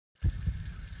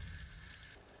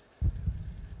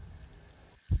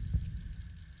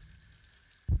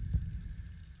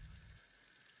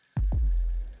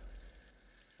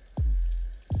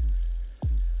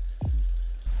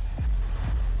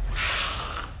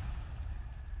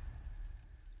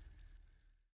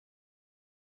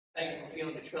Thank you for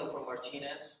feeling the trailer from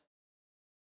Martinez.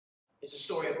 It's a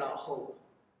story about hope,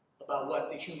 about what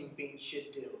the human being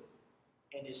should do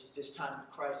in this time of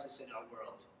crisis in our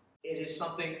world. It is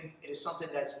something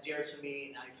that's dear to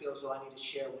me, and I feel as though I need to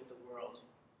share with the world.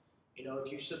 You know,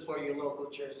 if you support your local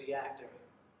Jersey actor,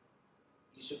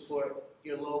 you support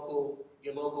your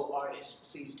local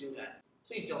artist, please do that.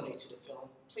 Please donate to the film.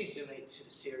 Please donate to the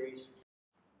series.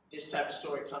 This type of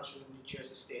story comes from the New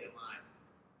Jersey state of mind.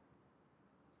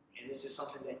 And this is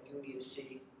something that you need to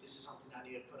see. This is something I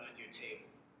need to put on your table.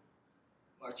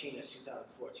 Martinez,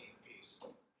 2014. Peace.